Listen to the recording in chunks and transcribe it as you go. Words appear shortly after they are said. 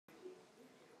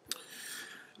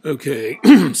Okay,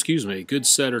 excuse me. Good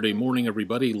Saturday morning,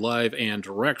 everybody. Live and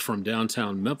direct from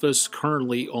downtown Memphis.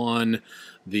 Currently on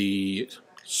the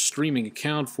streaming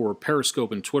account for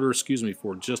Periscope and Twitter. Excuse me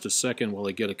for just a second while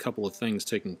I get a couple of things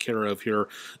taken care of here.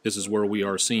 This is where we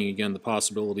are seeing again the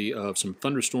possibility of some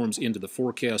thunderstorms into the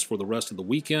forecast for the rest of the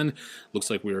weekend. Looks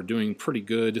like we are doing pretty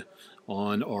good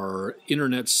on our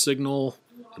internet signal.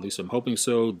 At least I'm hoping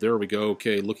so. There we go.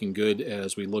 Okay, looking good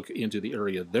as we look into the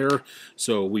area there.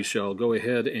 So we shall go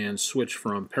ahead and switch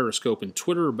from Periscope and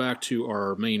Twitter back to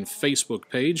our main Facebook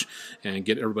page and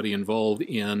get everybody involved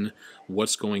in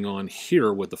what's going on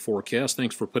here with the forecast.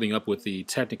 Thanks for putting up with the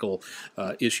technical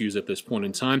issues at this point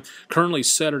in time. Currently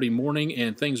Saturday morning,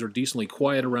 and things are decently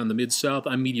quiet around the Mid-South.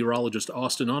 I'm meteorologist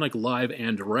Austen Onek, live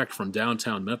and direct from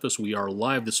downtown Memphis. We are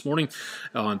live this morning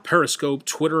on Periscope,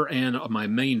 Twitter, and my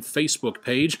main Facebook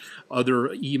page.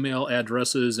 Other email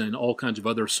addresses and all kinds of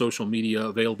other social media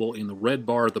available in the red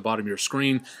bar at the bottom of your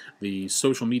screen. The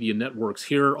social media networks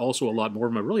here, also a lot more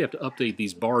of them. I really have to update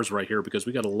these bars right here because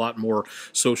we got a lot more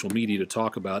social media to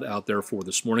talk about out there for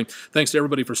this morning. Thanks to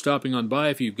everybody for stopping on by.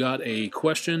 If you've got a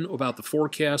question about the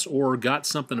forecast or got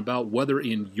something about weather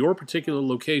in your particular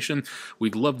location,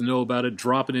 we'd love to know about it.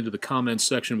 Drop it into the comments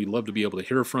section. We'd love to be able to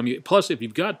hear from you. Plus, if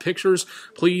you've got pictures,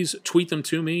 please tweet them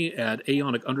to me at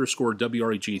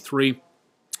 @Aonic_WREG3.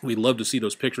 We'd love to see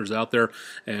those pictures out there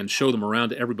and show them around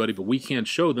to everybody, but we can't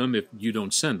show them if you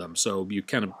don't send them. So you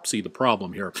kind of see the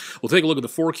problem here. We'll take a look at the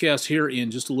forecast here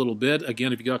in just a little bit.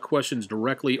 Again, if you got questions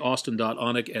directly,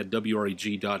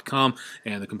 austin.onek@WREG.com,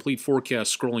 and the complete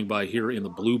forecast scrolling by here in the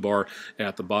blue bar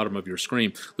at the bottom of your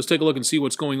screen. Let's take a look and see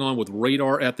what's going on with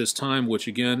radar at this time, which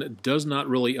again does not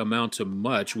really amount to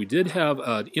much. We did have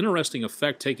an interesting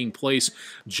effect taking place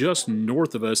just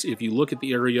north of us. If you look at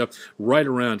the area right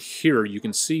around here, you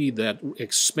can see that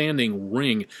expanding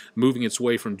ring moving its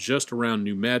way from just around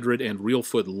New Madrid and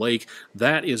Reelfoot Lake.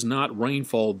 That is not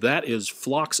rainfall. That is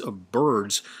flocks of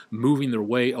birds moving their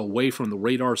way away from the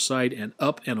radar site and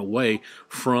up and away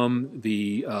from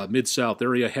the Mid-South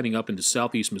area, heading up into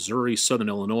southeast Missouri, southern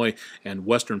Illinois, and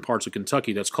western parts of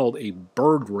Kentucky. That's called a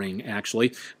bird ring,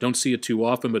 actually. Don't see it too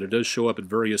often, but it does show up at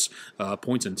various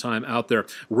points in time out there.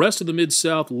 Rest of the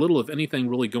Mid-South, little if anything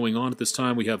really going on at this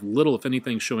time. We have little if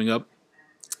anything showing up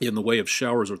in the way of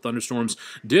showers or thunderstorms.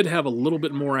 Did have a little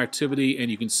bit more activity, and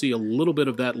you can see a little bit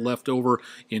of that left over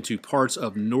into parts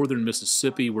of northern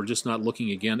Mississippi. We're just not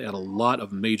looking again at a lot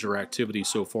of major activity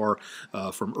so far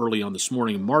from early on this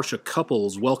morning. Marcia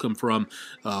Couples, welcome from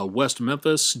West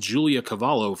Memphis. Julia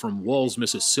Cavallo from Walls,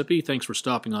 Mississippi, thanks for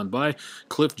stopping on by.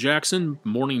 Cliff Jackson,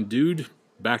 morning dude.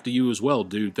 Back to you as well,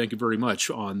 dude. Thank you very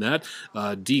much on that.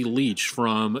 D. Leach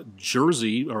from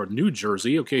Jersey, or New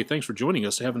Jersey. Okay, thanks for joining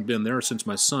us. I haven't been there since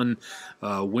my son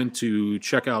went to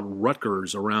check out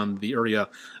Rutgers around the area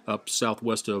up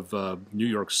southwest of New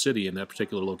York City in that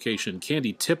particular location.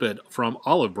 Candy Tippett from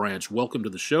Olive Branch, welcome to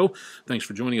the show. Thanks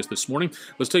for joining us this morning.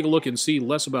 Let's take a look and see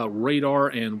less about radar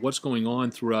and what's going on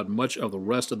throughout much of the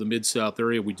rest of the Mid-South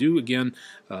area. We do, again,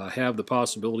 have the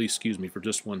possibility, excuse me for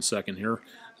just 1 second here,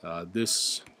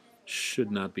 this should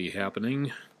not be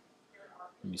happening.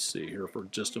 Let me see here for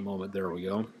just a moment. There we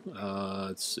go.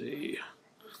 Let's see.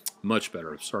 Much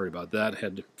better. Sorry about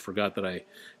that. Forgot that I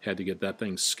had to get that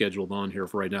thing scheduled on here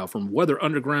for right now. From Weather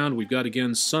Underground, we've got,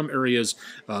 again, some areas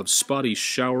of spotty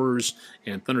showers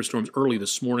and thunderstorms early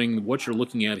this morning. What you're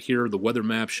looking at here, the weather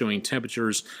map showing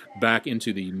temperatures back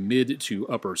into the mid to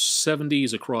upper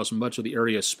 70s across much of the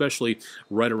area, especially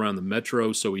right around the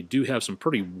metro. So we do have some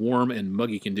pretty warm and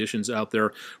muggy conditions out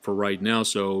there for right now.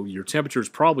 So your temperature is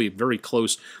probably very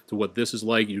close to what this is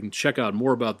like. You can check out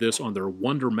more about this on their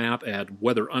Wonder Map at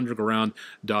weatherunderground.com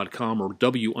or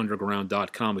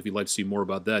wunderground.com if you'd like to see more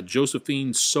about that.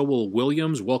 Josephine Sowell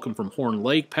Williams, welcome from Horn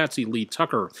Lake. Patsy Lee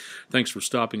Tucker, thanks for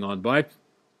stopping on by.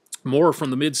 More from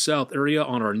the Mid-South area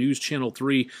on our News Channel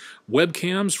 3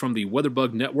 webcams from the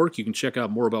WeatherBug Network. You can check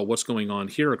out more about what's going on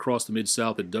here across the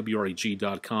Mid-South at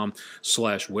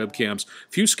WREG.com/webcams.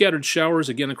 Few scattered showers,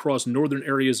 again, across northern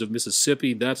areas of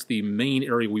Mississippi. That's the main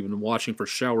area we've been watching for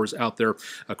showers out there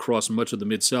across much of the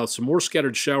Mid-South. Some more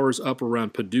scattered showers up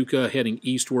around Paducah, heading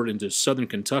eastward into southern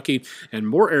Kentucky, and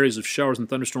more areas of showers and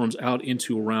thunderstorms out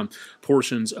into around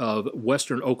portions of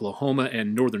western Oklahoma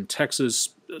and northern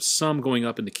Texas. Some going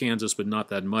up into Kansas, but not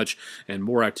that much, and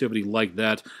more activity like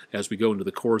that as we go into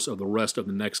the course of the rest of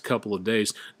the next couple of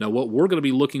days. Now, what we're going to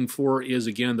be looking for is,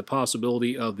 again, the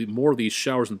possibility of more of these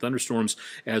showers and thunderstorms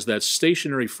as that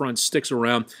stationary front sticks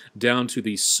around down to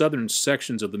the southern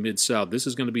sections of the Mid-South. This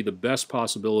is going to be the best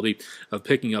possibility of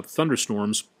picking up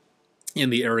thunderstorms in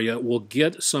the area. We'll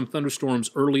get some thunderstorms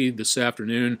early this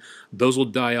afternoon. Those will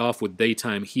die off with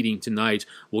daytime heating tonight.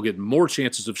 We'll get more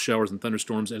chances of showers and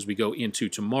thunderstorms as we go into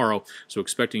tomorrow, so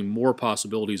expecting more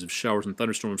possibilities of showers and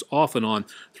thunderstorms off and on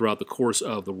throughout the course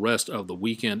of the rest of the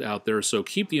weekend out there. So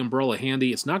keep the umbrella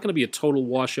handy. It's not going to be a total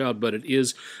washout, but it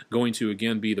is going to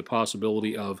again be the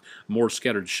possibility of more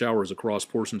scattered showers across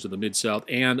portions of the Mid-South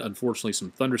and unfortunately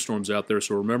some thunderstorms out there.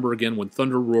 So remember again, when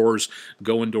thunder roars,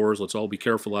 go indoors. Let's all be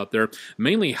careful out there.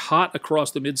 Mainly hot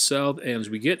across the Mid-South, and as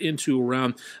we get into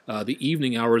around the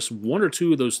evening hours, one or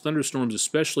two of those thunderstorms,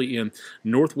 especially in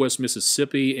northwest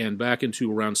Mississippi and back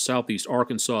into around southeast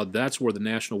Arkansas, that's where the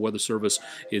National Weather Service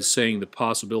is saying the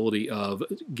possibility of,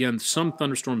 again, some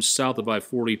thunderstorms south of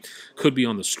I-40 could be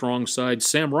on the strong side.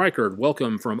 Sam Reichert,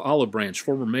 welcome from Olive Branch,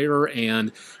 former mayor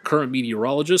and current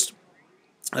meteorologist.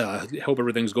 Hope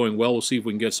everything's going well. We'll see if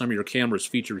we can get some of your cameras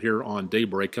featured here on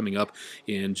Daybreak coming up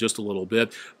in just a little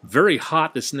bit. Very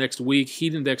hot this next week.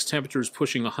 Heat index temperatures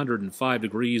pushing 105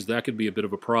 degrees. That could be a bit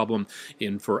of a problem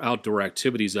for outdoor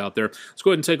activities out there. Let's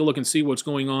go ahead and take a look and see what's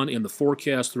going on in the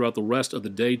forecast throughout the rest of the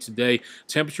day today.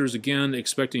 Temperatures, again,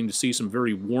 expecting to see some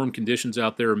very warm conditions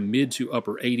out there, mid to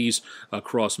upper 80s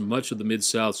across much of the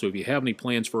Mid-South. So if you have any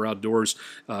plans for outdoors,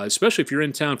 especially if you're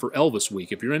in town for Elvis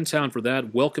Week, if you're in town for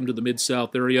that, welcome to the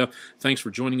Mid-South area. Thanks for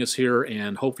joining us here,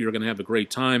 and hope you're going to have a great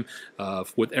time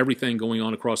with everything going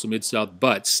on across the Mid-South,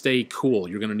 but stay cool.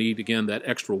 You're going to need, again, that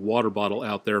extra water bottle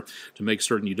out there to make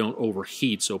certain you don't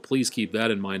overheat, so please keep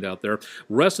that in mind out there.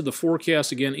 Rest of the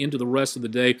forecast, again, into the rest of the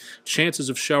day. Chances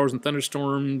of showers and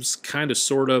thunderstorms, kind of,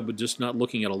 sort of, but just not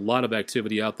looking at a lot of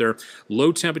activity out there.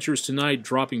 Low temperatures tonight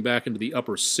dropping back into the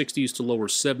upper 60s to lower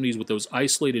 70s with those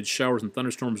isolated showers and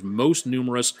thunderstorms most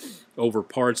numerous over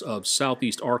parts of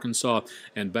southeast Arkansas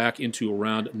and back into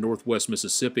around northwest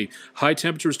Mississippi. High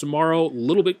temperatures tomorrow, a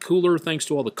little bit cooler thanks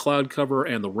to all the cloud cover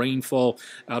and the rainfall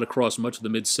out across much of the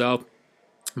Mid-South.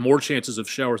 More chances of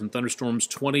showers and thunderstorms,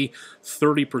 20,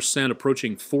 30%,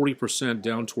 approaching 40%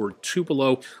 down toward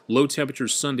Tupelo. Low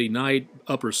temperatures Sunday night,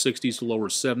 upper 60s to lower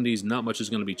 70s. Not much is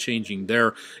going to be changing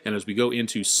there. And as we go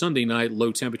into Sunday night,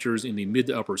 low temperatures in the mid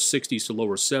to upper 60s to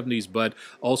lower 70s, but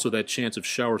also that chance of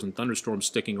showers and thunderstorms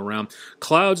sticking around.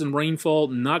 Clouds and rainfall,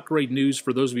 not great news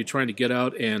for those of you trying to get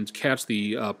out and catch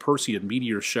the Perseid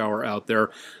meteor shower out there.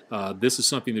 This is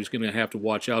something that's going to have to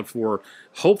watch out for.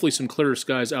 Hopefully some clearer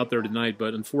skies out there tonight,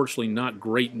 but unfortunately not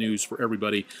great news for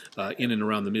everybody in and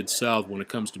around the Mid-South when it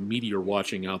comes to meteor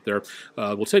watching out there.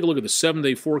 We'll take a look at the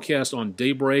 7-day forecast on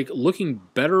Daybreak. Looking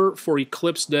better for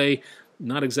Eclipse Day.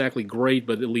 Not exactly great,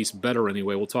 but at least better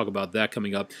anyway. We'll talk about that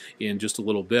coming up in just a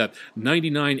little bit.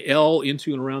 99L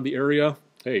into and around the area.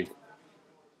 Hey,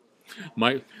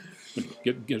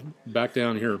 get back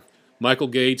down here. Michael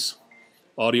Gates,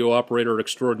 audio operator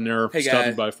extraordinaire, hey guys,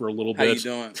 stopping by for a little bit. How you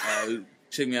doing?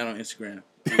 Check me out on Instagram.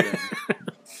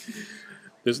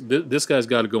 This guy's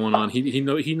got it going on.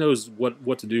 He knows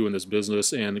what to do in this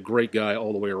business, and a great guy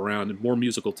all the way around, and more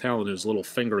musical talent in his little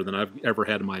finger than I've ever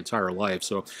had in my entire life.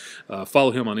 So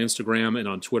follow him on Instagram and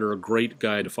on Twitter. A great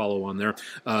guy to follow on there.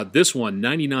 This one,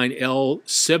 99L,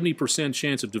 70%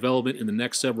 chance of development in the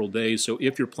next several days. So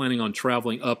if you're planning on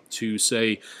traveling up to,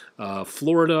 say,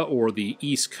 Florida or the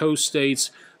East Coast states,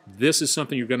 this is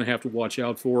something you're going to have to watch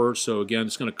out for. So again,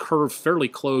 it's going to curve fairly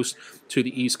close to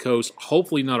the East Coast.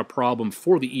 Hopefully not a problem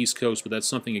for the East Coast, but that's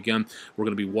something, again, we're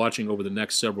going to be watching over the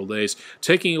next several days.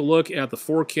 Taking a look at the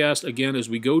forecast, again, as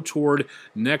we go toward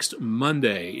next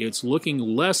Monday, it's looking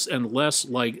less and less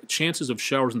like chances of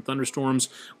showers and thunderstorms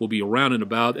will be around and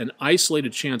about. An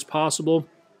isolated chance possible.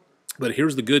 But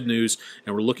here's the good news,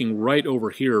 and we're looking right over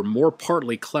here, more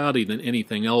partly cloudy than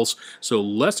anything else, so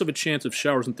less of a chance of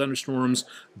showers and thunderstorms.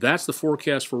 That's the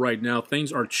forecast for right now.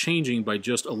 Things are changing by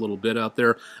just a little bit out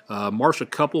there. Marcia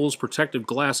Couples, protective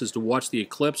glasses to watch the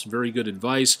eclipse, very good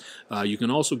advice. You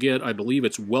can also get, I believe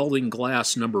it's welding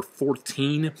glass number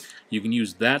 14. You can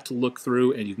use that to look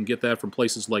through, and you can get that from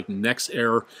places like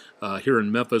NextAir here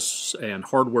in Memphis, and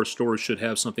hardware stores should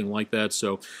have something like that,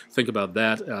 so think about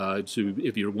that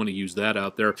if you want to use that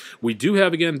out there. We do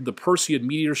have, again, the Perseid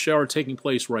meteor shower taking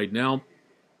place right now.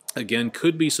 Again,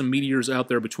 could be some meteors out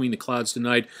there between the clouds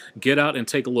tonight. Get out and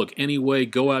take a look anyway.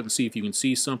 Go out and see if you can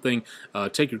see something.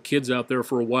 Take your kids out there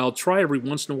for a while. Try every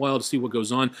once in a while to see what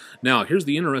goes on. Now, here's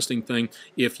the interesting thing.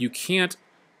 If you can't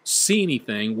see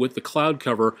anything with the cloud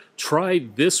cover, try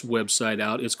this website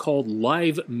out. It's called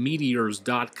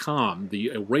livemeteors.com.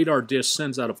 The radar dish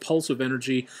sends out a pulse of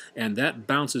energy, and that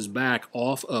bounces back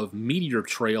off of meteor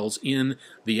trails in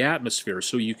the atmosphere.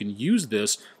 So you can use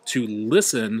this to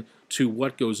listen to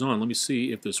what goes on. Let me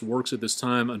see if this works at this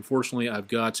time. Unfortunately, I've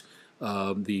got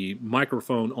the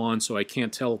microphone on, so I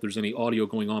can't tell if there's any audio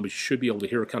going on, but you should be able to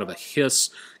hear kind of a hiss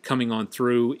coming on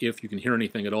through if you can hear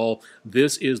anything at all.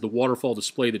 This is the waterfall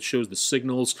display that shows the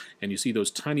signals, and you see those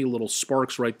tiny little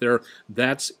sparks right there.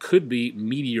 That could be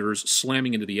meteors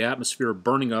slamming into the atmosphere,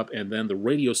 burning up, and then the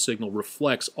radio signal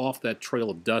reflects off that trail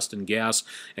of dust and gas,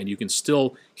 and you can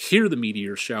still hear the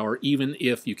meteor shower even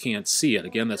if you can't see it.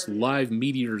 Again, that's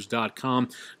livemeteors.com.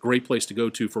 Great place to go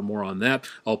to for more on that.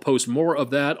 I'll post more of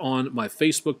that on my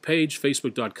Facebook page,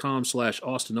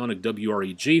 facebook.com/Austen Onek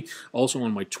WREG. Also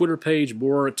on my Twitter page,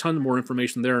 a ton more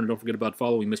information there, and don't forget about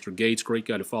following Mr. Gates, great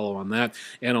guy to follow on that,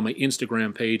 and on my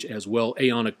Instagram page as well,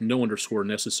 Aonic, no underscore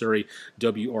necessary,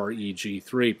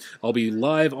 WREG3. I'll be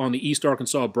live on the East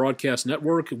Arkansas Broadcast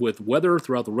Network with weather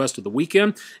throughout the rest of the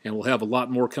weekend, and we'll have a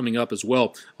lot more coming up as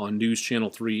well on News Channel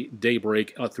 3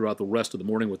 Daybreak throughout the rest of the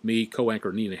morning with me,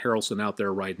 co-anchor Nina Harrelson out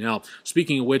there right now.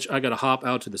 Speaking of which, I got to hop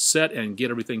out to the set and get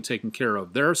everything taken care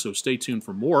of there, so stay tuned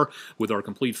for more with our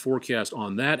complete forecast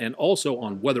on that, and also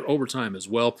on weather overtime as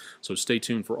well. So stay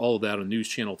tuned for all of that on News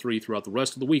Channel 3 throughout the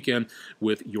rest of the weekend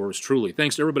with yours truly.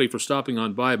 Thanks to everybody for stopping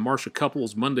on by. Marcia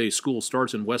Couples, Monday school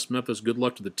starts in West Memphis. Good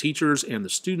luck to the teachers and the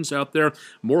students out there.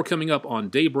 More coming up on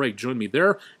Daybreak. Join me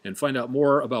there and find out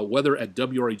more about weather at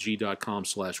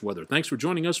WREG.com/weather. Thanks for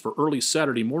joining us for early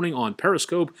Saturday morning on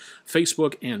Periscope,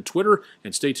 Facebook, and Twitter.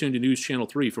 And stay tuned to News Channel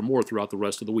 3 for more throughout the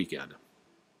rest of the weekend.